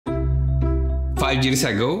5 years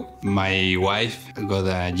ago, my wife got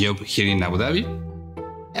a job here in Abu Dhabi.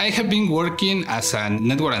 I have been working as a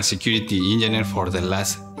network and security engineer for the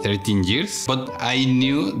last 13 years, but I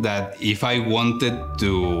knew that if I wanted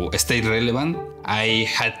to stay relevant, I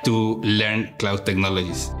had to learn cloud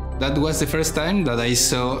technologies. That was the first time that I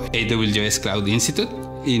saw AWS Cloud Institute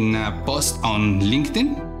in a post on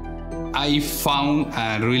LinkedIn. I found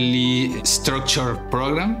a really structured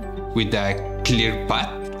program with a clear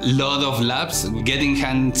path, lot of labs, getting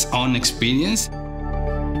hands-on experience.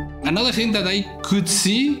 Another thing that I could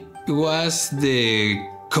see was the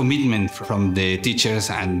commitment from the teachers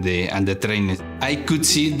and the trainers. I could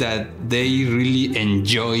see that they really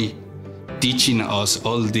enjoy teaching us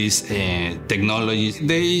all these technologies.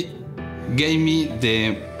 They gave me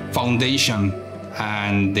the foundation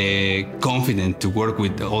and the confidence to work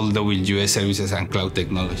with all AWS services and cloud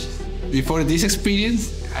technologies. Before this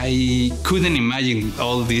experience, I couldn't imagine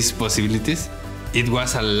all these possibilities. It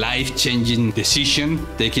was a life-changing decision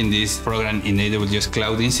taking this program in AWS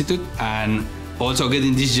Cloud Institute and also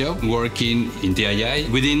getting this job working in TII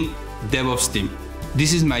within DevOps team.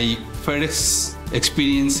 This is my first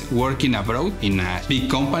experience working abroad in a big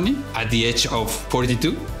company at the age of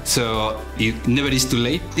 42. So it never is too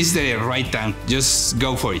late. It's the right time. Just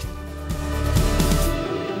go for it.